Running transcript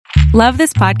Love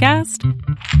this podcast?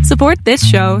 Support this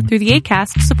show through the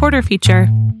Acast supporter feature.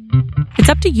 It's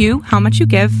up to you how much you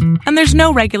give, and there's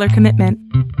no regular commitment.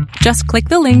 Just click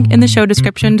the link in the show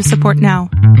description to support now.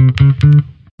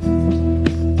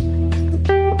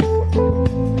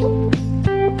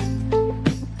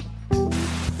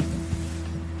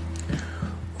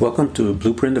 Welcome to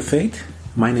Blueprint of Faith.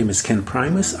 My name is Ken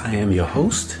Primus. I am your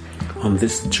host on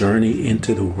this journey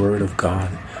into the Word of God,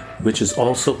 which is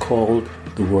also called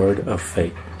the Word of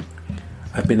Faith.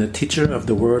 I've been a teacher of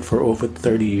the Word for over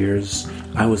 30 years.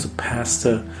 I was a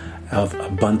pastor of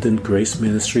Abundant Grace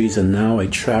Ministries, and now I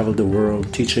travel the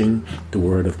world teaching the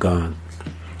Word of God.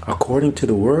 According to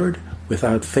the Word,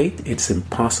 without faith, it's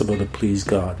impossible to please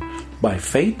God. By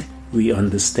faith, we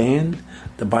understand.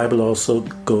 The Bible also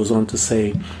goes on to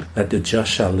say that the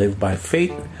just shall live by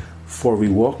faith, for we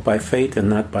walk by faith and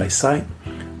not by sight.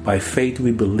 By faith,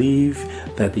 we believe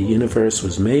that the universe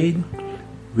was made.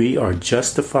 We are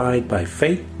justified by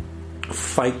faith.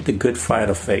 Fight the good fight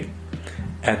of faith.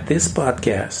 At this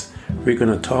podcast, we're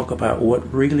going to talk about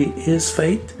what really is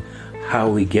faith, how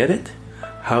we get it,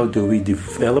 how do we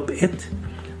develop it,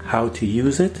 how to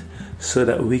use it, so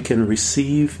that we can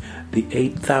receive the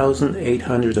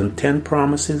 8,810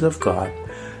 promises of God,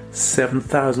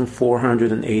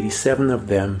 7,487 of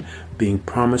them being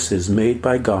promises made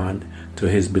by God to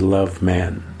His beloved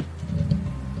man.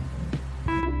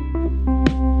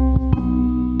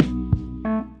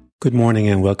 Good morning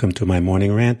and welcome to my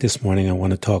morning rant. This morning I want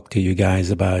to talk to you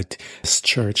guys about this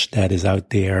church that is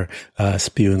out there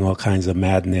spewing all kinds of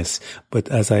madness. But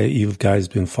as you guys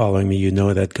been following me, you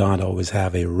know that God always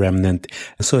have a remnant.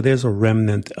 So there's a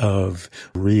remnant of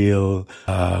real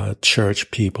church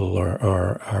people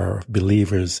or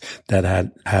believers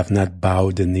that have not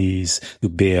bowed the knees to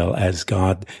Baal as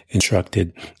God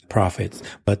instructed prophets.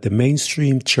 But the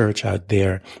mainstream church out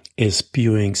there is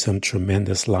spewing some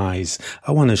tremendous lies.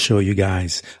 I want to show you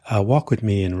guys, walk with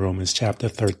me in Romans chapter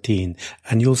 13,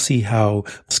 and you'll see how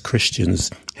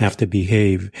Christians have to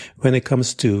behave when it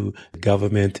comes to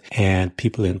government and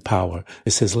people in power.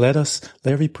 It says, let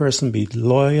every person be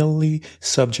loyally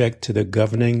subject to the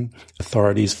governing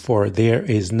authorities, for there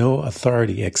is no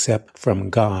authority except from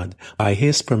God, by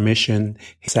His permission,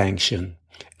 His sanction.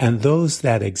 And those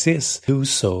that exist do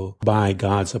so by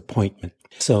God's appointment.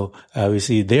 So we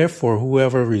see, therefore,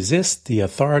 whoever resists the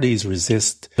authorities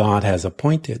resist God has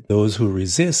appointed. Those who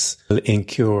resist will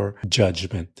incur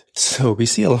judgment. So we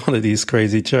see a lot of these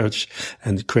crazy church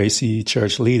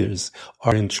leaders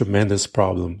are in tremendous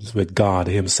problems with God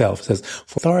Himself. It says,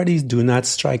 for authorities do not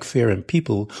strike fear in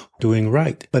people doing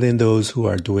right, but in those who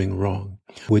are doing wrong.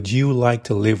 Would you like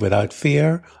to live without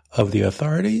fear of the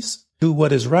authorities? Do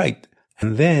what is right,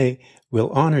 and they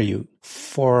will honor you,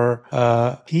 for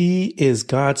He is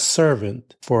God's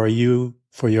servant for you,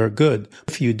 for your good.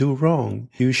 If you do wrong,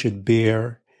 you should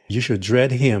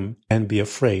dread Him and be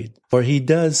afraid. For He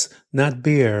does not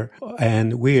bear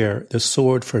and wear the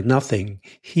sword for nothing.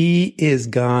 He is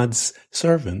God's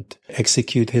servant.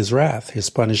 Execute His wrath, His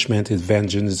punishment, His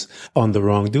vengeance on the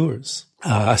wrongdoers.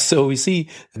 So we see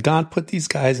God put these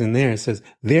guys in there and says,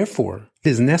 therefore, it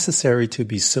is necessary to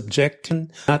be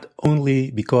subjected, not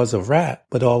only because of wrath,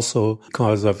 but also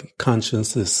because of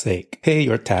conscience's sake. Pay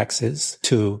your taxes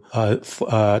for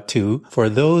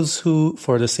those who,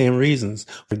 for the same reasons,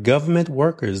 for government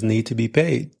workers need to be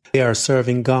paid. They are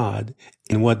serving God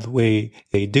in what way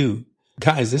they do.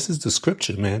 Guys, this is the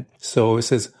scripture, man. So it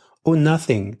says, owe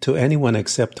nothing to anyone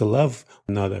except to love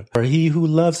another. For he who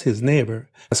loves his neighbor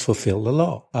has fulfilled the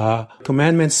law.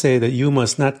 Commandments say that you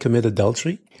must not commit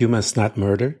adultery, you must not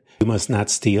murder, you must not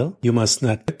steal, you must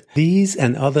not. These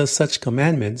and other such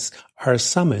commandments are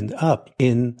summed up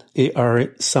in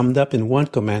one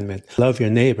commandment. Love your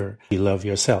neighbor, you love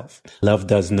yourself. Love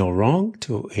does no wrong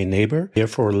to a neighbor.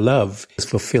 Therefore, love is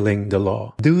fulfilling the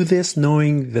law. Do this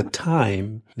knowing the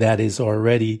time that is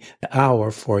already the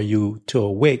hour for you to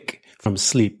awake from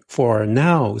sleep. For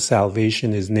now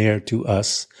salvation is near to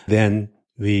us when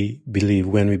we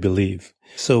believe.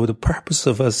 So the purpose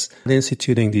of us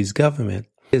instituting these government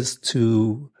is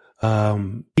to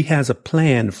He has a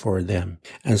plan for them.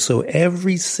 And so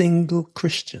every single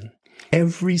Christian,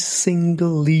 every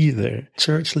single leader,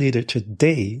 church leader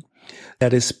today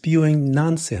that is spewing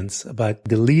nonsense about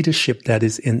the leadership that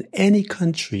is in any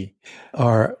country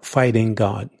are fighting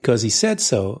God. Because He said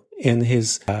so in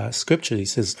His scripture. He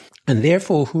says, and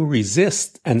therefore who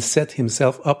resists and set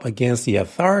himself up against the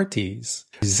authorities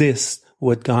resist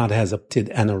what God has opted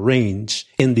and arranged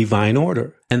in divine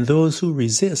order. And those who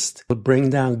resist will bring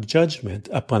down judgment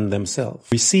upon themselves,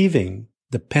 receiving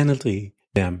the penalty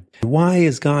them. Why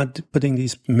is God putting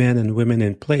these men and women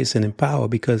in place and in power?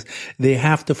 Because they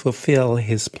have to fulfill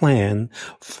his plan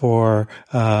for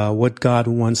what God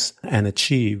wants and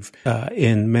achieve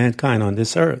in mankind on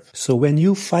this earth. So when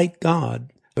you fight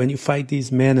God, when you fight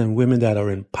these men and women that are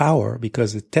in power,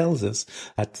 because it tells us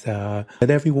that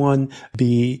let everyone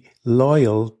be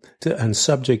loyal to and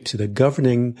subject to the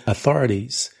governing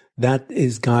authorities. That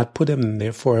is God put him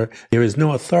there for. There is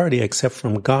no authority except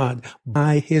from God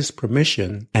by his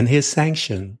permission and his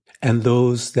sanction. And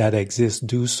those that exist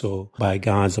do so by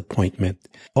God's appointment.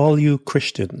 All you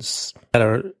Christians that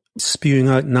are spewing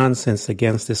out nonsense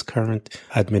against this current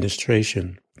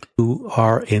administration, you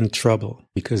are in trouble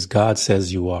because God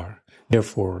says you are.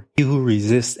 Therefore, he who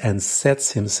resists and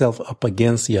sets himself up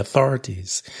against the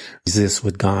authorities resists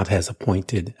what God has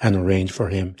appointed and arranged for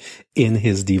him in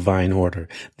his divine order.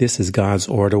 This is God's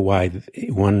order why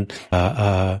one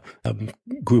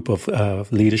group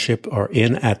of leadership are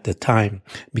in at the time,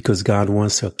 because God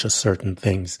wants such a certain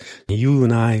things. You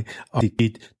and I are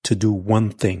to do one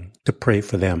thing, to pray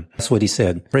for them. That's what he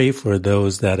said. Pray for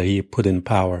those that he put in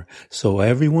power. So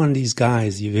every one of these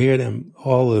guys, you hear them,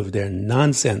 all of their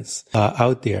nonsense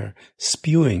out there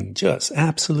spewing just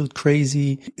absolute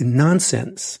crazy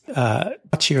nonsense.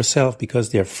 Watch yourself, because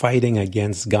they're fighting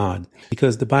against God.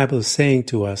 Because the Bible is saying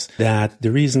to us that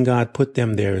the reason God put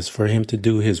them there is for him to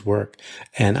do his work.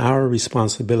 And our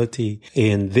responsibility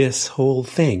in this whole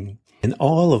thing, in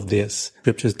all of this,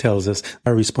 Scripture tells us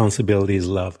our responsibility is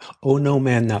love. Owe no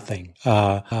man nothing.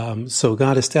 So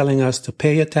God is telling us to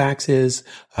pay your taxes.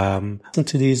 Listen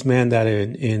to these men that are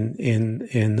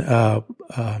in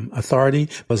authority,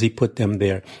 because he put them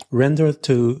there. Render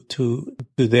to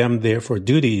them therefore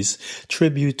duties,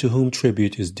 tribute to whom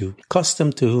tribute is due,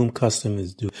 custom to whom custom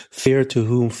is due, fear to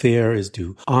whom fear is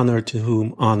due, honor to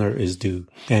whom honor is due.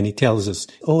 And he tells us,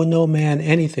 owe no man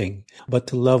anything but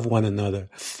to love one another.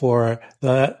 For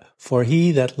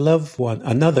he that love one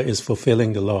another is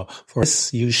fulfilling the law. For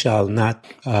this you shall not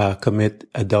commit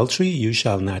adultery, you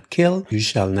shall not kill, you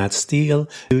shall not steal,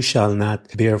 you shall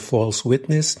not bear false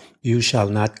witness, you shall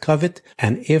not covet.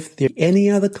 And if there any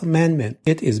other commandment,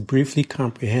 it is briefly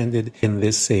comprehended in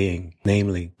this saying,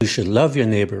 namely, you should love your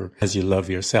neighbor as you love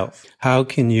yourself. How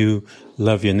can you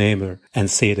love your neighbor and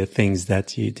say the things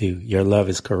that you do? Your love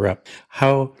is corrupt.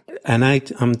 And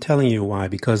I'm telling you why,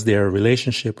 because their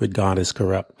relationship with God is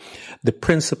corrupt. The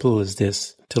principle is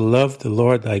this: to love the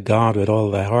Lord thy God with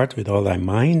all thy heart, with all thy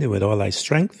mind, and with all thy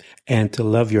strength, and to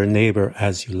love your neighbor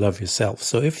as you love yourself.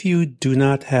 So if you do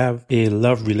not have a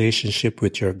love relationship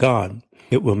with your God,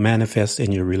 it will manifest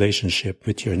in your relationship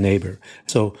with your neighbor.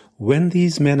 So when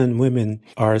these men and women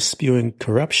are spewing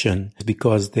corruption,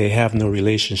 because they have no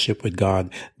relationship with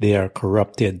God, they are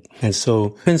corrupted. And so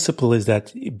principle is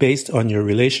that based on your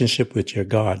relationship with your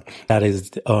God, that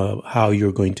is how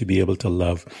you're going to be able to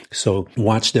love. So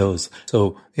watch those.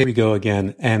 So here we go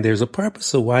again. And there's a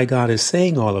purpose of why God is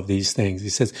saying all of these things. He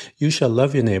says, you shall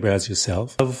love your neighbor as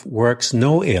yourself. Love works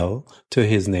no ill to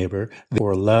his neighbor.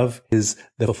 Therefore, love is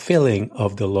the fulfilling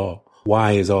of the law.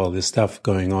 Why is all this stuff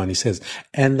going on? He says,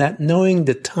 and that knowing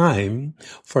the time,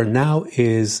 for now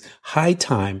is high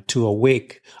time to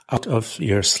awake out of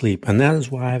your sleep. And that is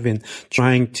why I've been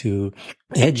trying to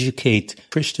educate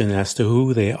Christians as to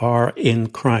who they are in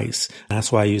Christ.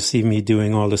 That's why you see me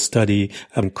doing all the study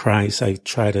of Christ. I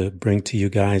try to bring to you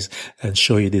guys and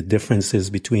show you the differences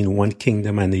between one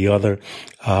kingdom and the other.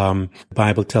 The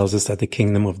Bible tells us that the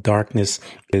kingdom of darkness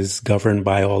is governed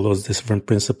by all those different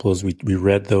principles. We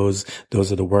read those.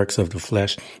 Those are the works of the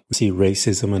flesh. We see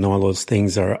racism and all those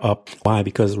things are up. Why?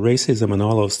 Because racism and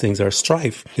all those things are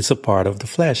strife. It's a part of the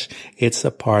flesh. It's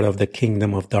a part of the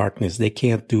kingdom of darkness. They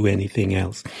can't do anything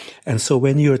else. And so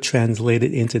when you are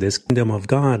translated into this kingdom of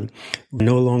God,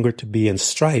 no longer to be in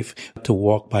strife, to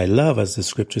walk by love, as the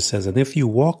scripture says. And if you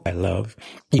walk by love,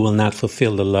 you will not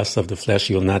fulfill the lust of the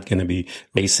flesh. You're not going to be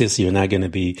racist. You're not going to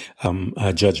be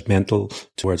judgmental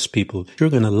towards people. You're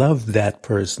going to love that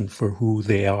person for who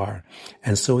they are.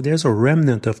 And so there's a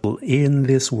remnant of people in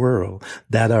this world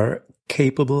that are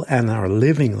capable and are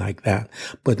living like that.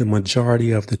 But the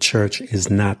majority of the church is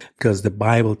not, because the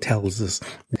Bible tells us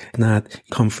not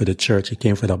come for the church. It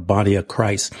came for the body of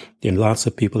Christ. There are lots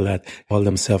of people that call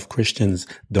themselves Christians,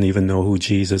 don't even know who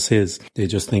Jesus is. They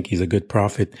just think he's a good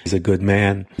prophet. He's a good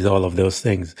man. He's all of those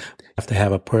things. You have to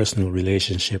have a personal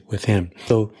relationship with him.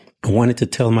 So I wanted to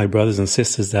tell my brothers and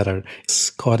sisters that are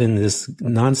caught in this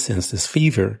nonsense, this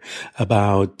fever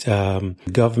about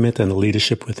government and the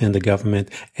leadership within the government,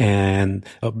 and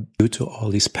due to all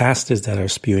these pastors that are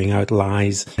spewing out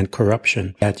lies and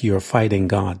corruption, that you're fighting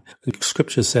God. The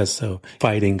scripture says so,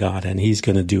 fighting God, and he's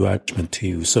going to do judgment to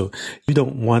you. So you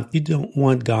don't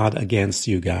want God against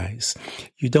you, guys.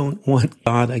 You don't want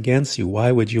God against you.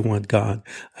 Why would you want God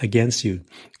against you?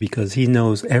 Because he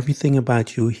knows everything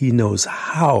about you. He knows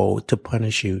how to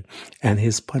punish you, and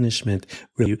his punishment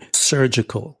will be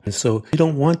surgical. And so you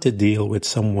don't want to deal with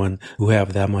someone who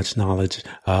have that much knowledge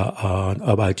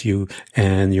about you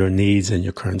and your needs and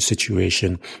your current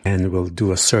situation, and will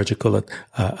do a surgical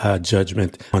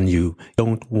judgment on you.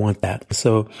 Don't want that.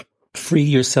 So free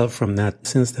yourself from that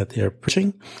sense that they're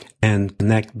pushing and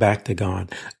connect back to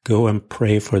God. Go and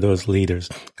pray for those leaders.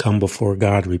 Come before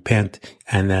God, repent,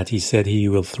 and that he said he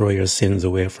will throw your sins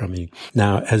away from you.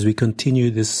 Now, as we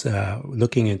continue this,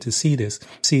 looking into this,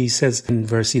 he says in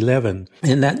verse 11,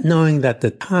 and that knowing that the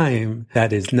time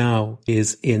that is now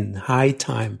is in high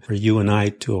time for you and I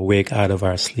to awake out of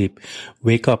our sleep.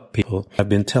 Wake up, people. I've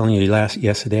been telling you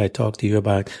yesterday I talked to you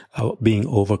about being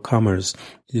overcomers.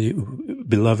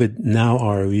 Beloved, now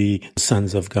are we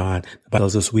sons of God. The Bible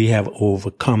tells us we have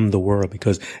overcome the world,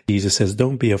 because Jesus says,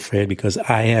 don't be afraid, because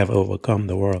I have overcome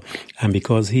the world. And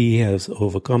because he has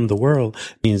overcome the world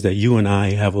means that you and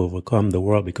I have overcome the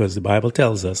world, because the Bible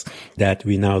tells us that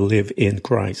we now live in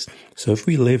Christ. So if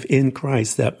we live in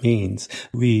Christ, that means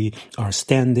we are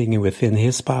standing within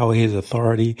his power, his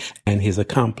authority, and his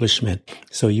accomplishment.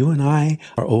 So you and I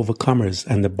are overcomers,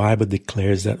 and the Bible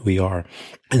declares that we are.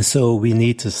 And so we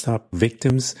need to stop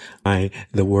victims by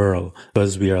the world,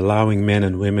 because we are allowing men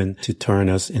and women to turn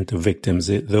us into victims.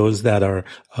 Those that are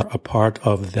a part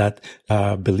of that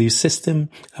belief system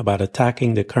about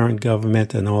attacking the current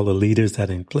government and all the leaders that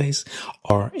are in place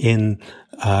are in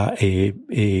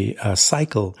a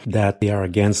cycle that they are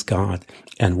against God.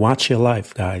 And watch your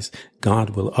life, guys.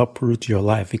 God will uproot your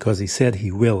life, because he said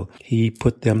he will. He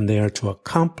put them there to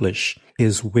accomplish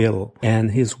his will.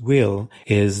 And his will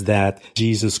is that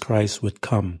Jesus Christ would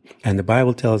come. And the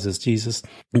Bible tells us Jesus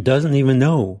doesn't even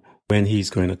know when he's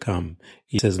going to come.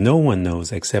 He says no one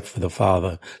knows except for the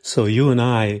Father. So you and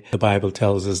I, the Bible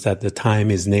tells us that the time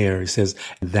is near. It says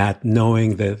that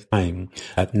knowing the time,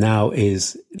 that now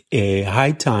is a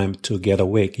high time to get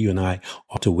awake. You and I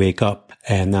ought to wake up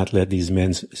and not let these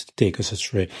men take us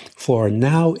astray. For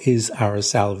now is our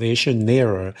salvation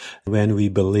nearer when we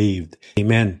believed.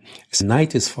 Amen. The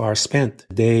night is far spent.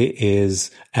 The day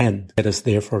is end. Let us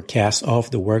therefore cast off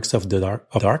the works of the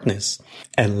darkness,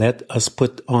 and let us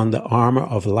put on the armor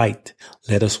of light.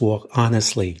 Let us walk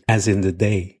honestly as in the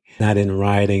day, not in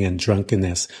rioting and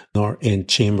drunkenness, nor in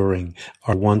chambering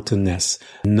or wantonness,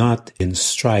 not in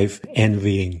strife,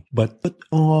 envying, but put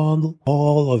on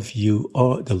all of you,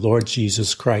 the Lord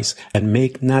Jesus Christ, and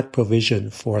make not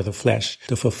provision for the flesh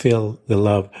to fulfill the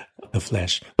love of the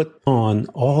flesh. Put on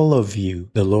all of you,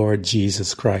 the Lord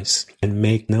Jesus Christ, and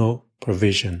make no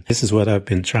provision. This is what I've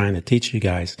been trying to teach you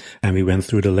guys. And we went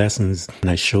through the lessons,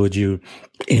 and I showed you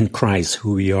in Christ,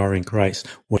 who we are in Christ,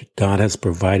 what God has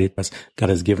provided us. God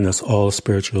has given us all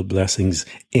spiritual blessings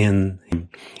in Him,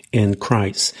 in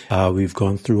Christ. We've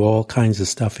gone through all kinds of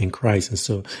stuff in Christ. And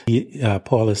so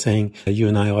Paul is saying that you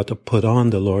and I ought to put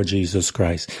on the Lord Jesus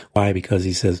Christ. Why? Because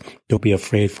he says, don't be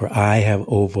afraid, for I have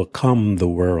overcome the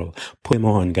world. Put him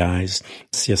on, guys.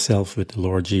 Dress yourself with the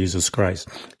Lord Jesus Christ.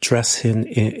 Dress him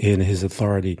in his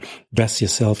authority. Dress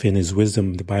yourself in his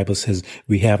wisdom. The Bible says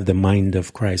we have the mind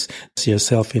of Christ. Dress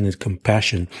yourself in his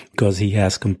compassion, because he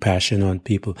has compassion on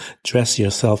people. Dress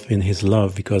yourself in his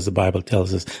love, because the Bible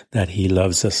tells us that he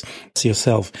loves us. Dress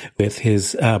yourself with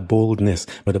his boldness,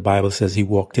 but the Bible says he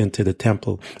walked into the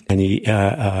temple and he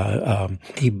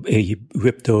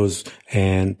whipped those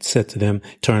and said to them,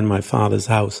 turn my father's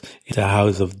house into a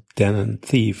house of den and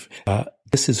thief.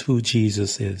 This is who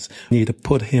Jesus is. We need to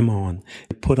put him on.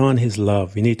 Put on his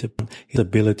love. We need to put his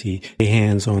ability, lay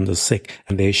hands on the sick,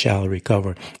 and they shall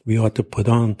recover. We ought to put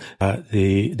on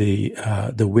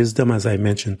the wisdom, as I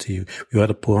mentioned to you. We ought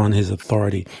to put on his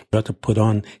authority. We ought to put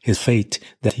on his faith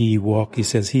that he walked. He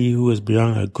says, he who has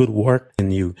begun a good work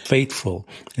in you, faithful.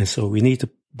 And so we need to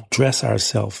dress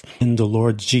ourselves in the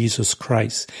Lord Jesus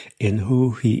Christ, in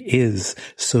who he is,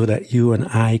 so that you and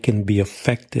I can be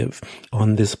effective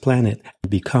on this planet,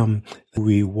 become who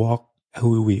we walk,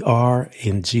 who we are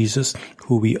in Jesus,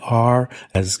 who we are,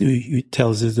 as he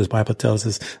tells us, the Bible tells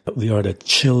us that we are the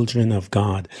children of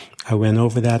God. I went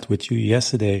over that with you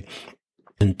yesterday.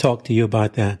 and talk to you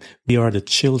about that. We are the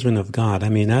children of God. I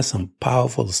mean, that's some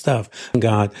powerful stuff.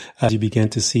 God, as you begin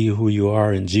to see who you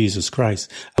are in Jesus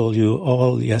Christ. I told you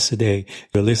all yesterday,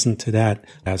 you listened to that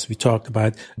as we talked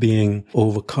about being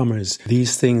overcomers.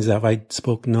 These things have I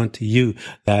spoken unto you,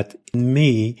 that in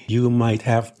me you might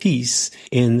have peace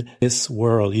in this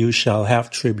world. You shall have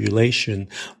tribulation,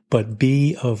 but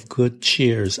be of good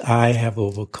cheers. I have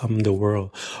overcome the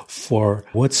world. For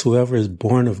whatsoever is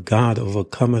born of God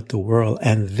overcometh the world.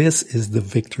 And this is the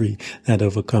victory that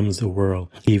overcomes the world,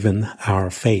 even our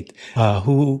faith.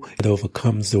 Who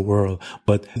overcomes the world?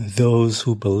 But those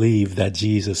who believe that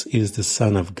Jesus is the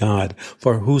Son of God.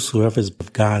 For whosoever is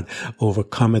of God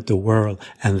overcometh the world.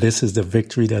 And this is the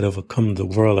victory that overcomes the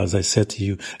world. As I said to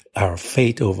you, our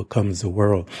faith overcomes the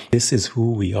world. This is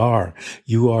who we are.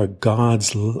 You are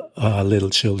God's little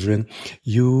children.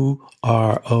 You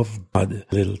are of God,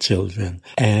 little children,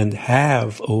 and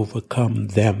have overcome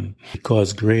them,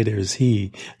 because greater is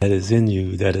He that is in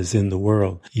you, that is in the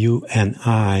world. You and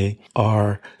I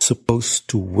are supposed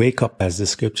to wake up, as the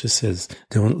scripture says.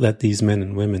 Don't let these men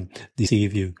and women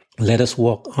deceive you. Let us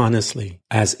walk honestly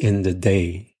as in the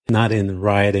day, not in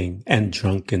rioting and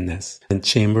drunkenness, in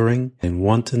chambering and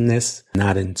wantonness,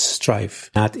 not in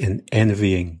strife, not in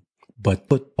envying, but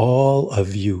put all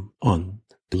of you on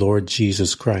the Lord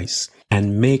Jesus Christ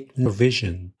and make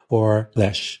provision for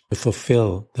flesh to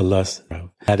fulfill the lust thereof.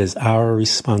 That is our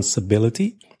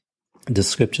responsibility. The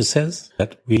scripture says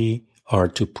that we are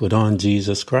to put on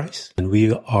Jesus Christ, and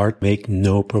we are to make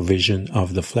no provision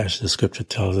of the flesh. The scripture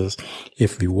tells us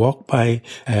if we walk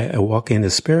in the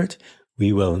Spirit,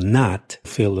 we will not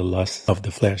fulfill the lust of the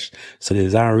flesh. So it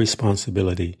is our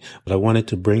responsibility. But I wanted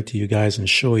to bring to you guys and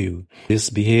show you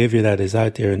this behavior that is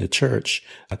out there in the church.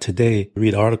 Today,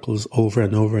 read articles over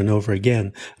and over and over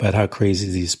again about how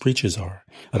crazy these preachers are.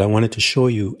 But I wanted to show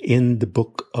you in the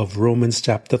book of Romans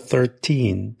chapter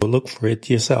 13. Look for it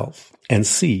yourself and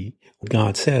see what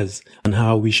God says on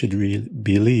how we should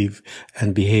believe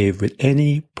and behave with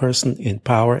any person in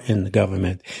power in the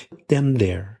government. Put them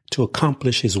there to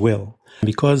accomplish His will.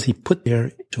 Because He put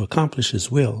there to accomplish His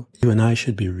will, you and I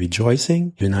should be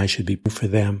rejoicing. You and I should be praying for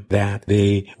them that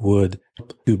they would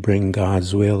to bring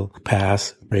God's will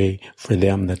pass. Pray for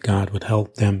them that God would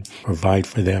help them, provide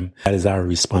for them. That is our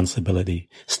responsibility.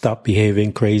 Stop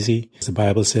behaving crazy. The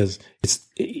Bible says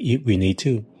we need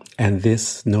to. And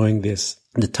knowing this,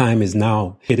 the time is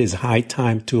now. It is high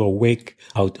time to awake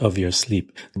out of your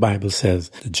sleep. The Bible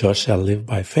says the just shall live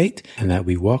by faith, and that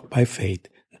we walk by faith,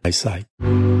 by sight.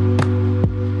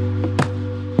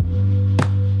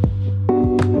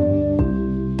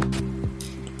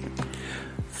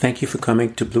 Thank you for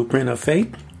coming to Blueprint of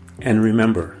Faith. And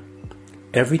remember,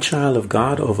 every child of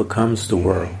God overcomes the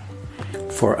world.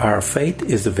 For our faith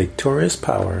is the victorious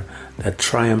power that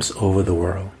triumphs over the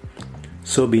world.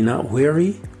 So be not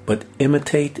weary, but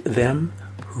imitate them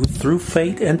who through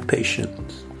faith and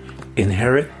patience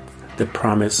inherit the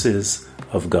promises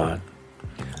of God.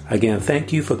 Again,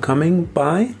 thank you for coming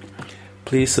by.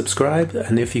 Please subscribe,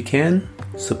 and if you can,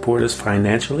 support us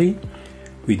financially.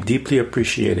 We deeply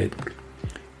appreciate it.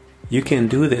 You can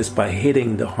do this by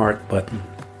hitting the heart button.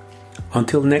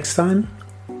 Until next time,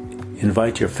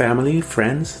 invite your family,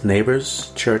 friends,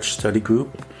 neighbors, church study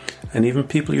group, and even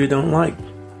people you don't like.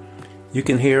 You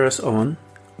can hear us on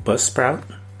Buzzsprout,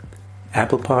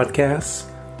 Apple Podcasts,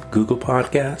 Google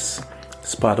Podcasts,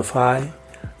 Spotify,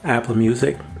 Apple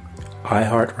Music,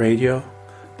 iHeartRadio,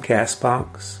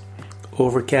 Castbox,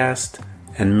 Overcast,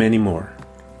 and many more.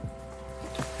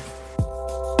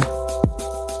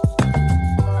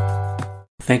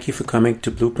 Thank you for coming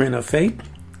to Blueprint of Faith.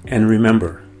 And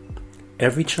remember,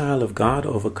 every child of God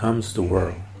overcomes the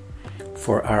world.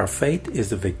 For our faith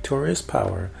is the victorious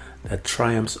power that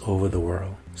triumphs over the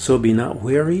world. So be not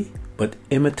weary, but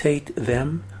imitate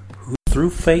them who through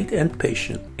faith and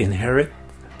patience inherit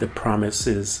the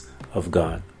promises of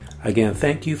God. Again,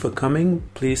 thank you for coming.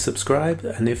 Please subscribe,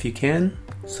 and if you can,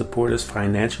 support us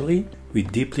financially. We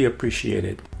deeply appreciate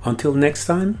it. Until next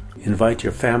time, invite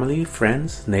your family,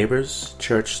 friends, neighbors,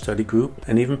 church study group,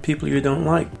 and even people you don't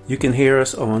like. You can hear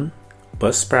us on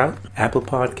Buzzsprout, Apple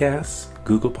Podcasts,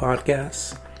 Google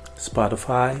Podcasts,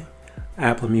 Spotify,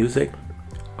 Apple Music,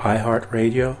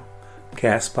 iHeartRadio,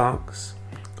 Castbox,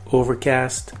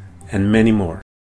 Overcast, and many more.